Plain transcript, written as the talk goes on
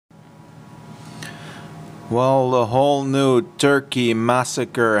Well, the whole new Turkey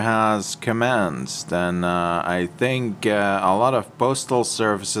massacre has commenced, and I think a lot of postal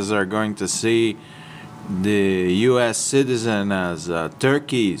services are going to see the U.S. citizen as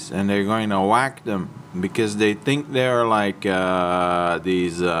turkeys, and they're going to whack them because they think they're like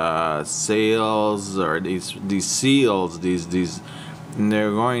these sails or these seals, and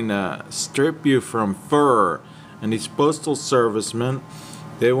they're going to strip you from fur. And these postal servicemen,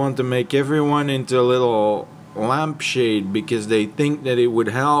 they want to make everyone into a little lampshade because they think that it would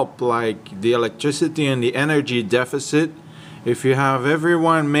help, like the electricity and the energy deficit. If you have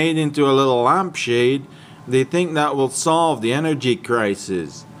everyone made into a little lampshade, they think that will solve the energy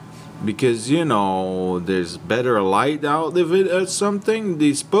crisis. Because, there's better light out of it or something.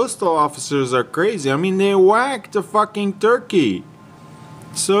 These postal officers are crazy. I mean, they whacked a fucking turkey.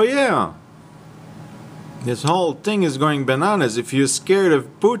 So, yeah. This whole thing is going bananas. If you're scared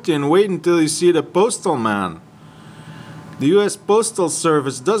of Putin, wait until you see the postal man. The US Postal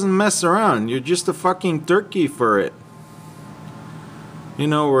Service doesn't mess around. You're just a fucking turkey for it.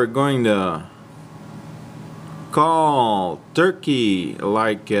 We're going to call Turkey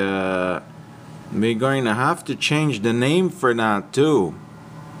like we're going to have to change the name for that too.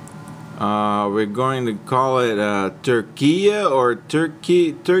 We're going to call it Turkiya or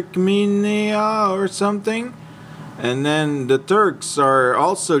Turkmenia or something. And then the Turks are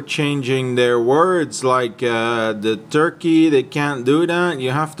also changing their words, like the turkey, they can't do that. You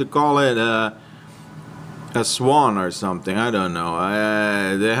have to call it a swan or something. I don't know.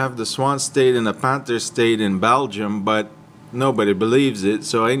 They have the swan state and the panther state in Belgium, but nobody believes it.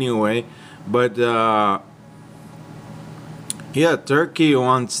 So anyway, but yeah, Turkey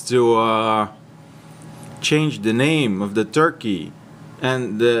wants to change the name of the turkey,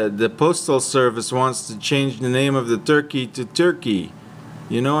 and the postal service wants to change the name of the turkey to Turkey.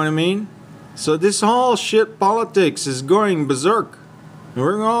 You know what I mean? So this whole shit politics is going berserk, and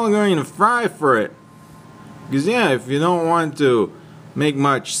we're all going to fry for it. Because yeah, if you don't want to make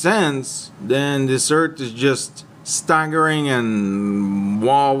much sense, then this earth is just staggering and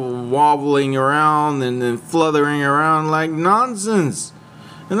wobbling around and fluttering around like nonsense.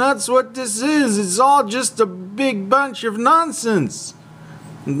 And that's what this is. It's all just a big bunch of nonsense.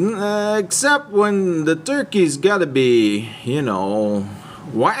 Except when the turkey's gotta be,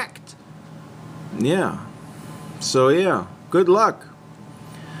 whacked. Yeah. So yeah, good luck.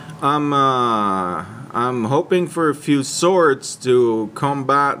 I'm hoping for a few swords to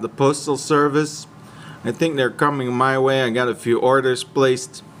combat the postal service. I think they're coming my way. I got a few orders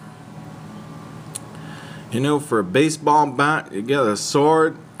placed. For a baseball bat, you get a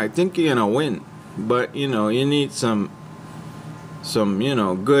sword. I think you're gonna win. But you need some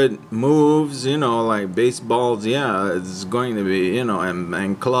good moves, like baseballs. Yeah, it's going to be,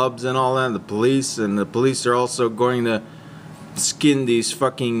 and clubs and all that. The police are also going to skin these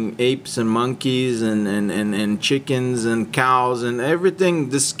fucking apes and monkeys and chickens and cows and everything.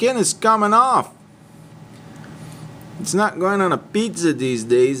 The skin is coming off. It's not going on a pizza these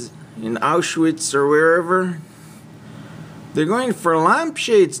days in Auschwitz or wherever. They're going for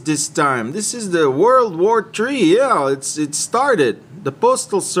lampshades this time. This is the World War III. Yeah, it started. The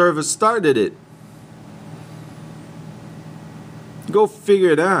Postal Service started it. Go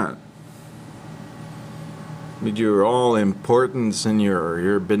figure that. With your all importance and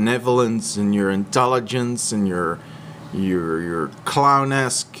your benevolence and your intelligence and your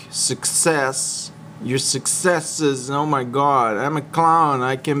clownesque success. Your successes, oh my god, I'm a clown,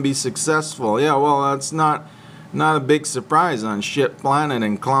 I can be successful. Yeah, well, that's not a big surprise on Shit Planet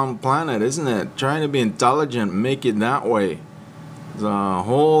and Clown Planet, isn't it? Trying to be intelligent, make it that way. There's a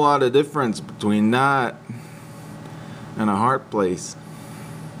whole lot of difference between that and a hard place.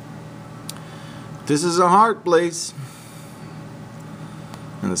 This is a hard place.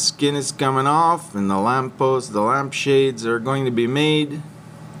 And the skin is coming off, and the lampposts, the lampshades are going to be made.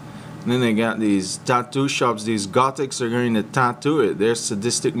 And then they got these tattoo shops. These gothics are going to tattoo it. They're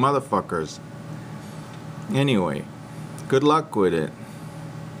sadistic motherfuckers. Anyway, good luck with it.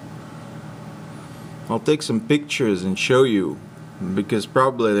 I'll take some pictures and show you, because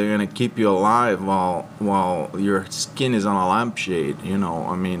probably they're gonna keep you alive while your skin is on a lampshade.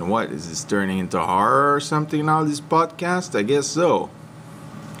 I mean, what is this turning into horror or something now? This podcast, I guess so.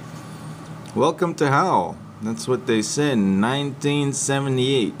 Welcome to hell. That's what they said in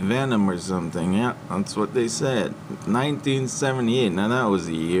 1978, Venom or something. Yeah, that's what they said. 1978. Now that was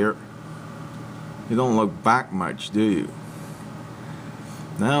a year. You don't look back much, do you?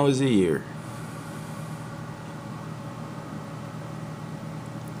 That was a year.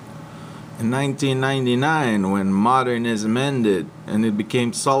 in 1999 when modernism ended and it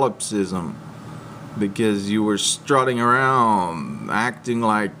became solipsism. because you were strutting around acting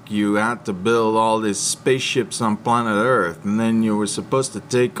like you had to build all these spaceships on planet Earth, and then you were supposed to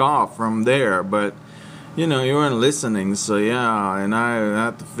take off from there, but you know, you weren't listening. So yeah, and I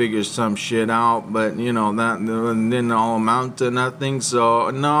had to figure some shit out, but you know, that didn't all amount to nothing.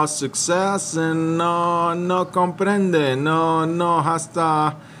 So no success, and no comprende, no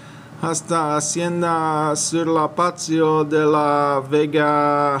hasta hacienda sur la patio de la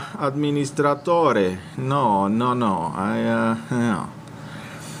Vega administratore. No. Yeah.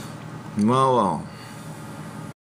 Well.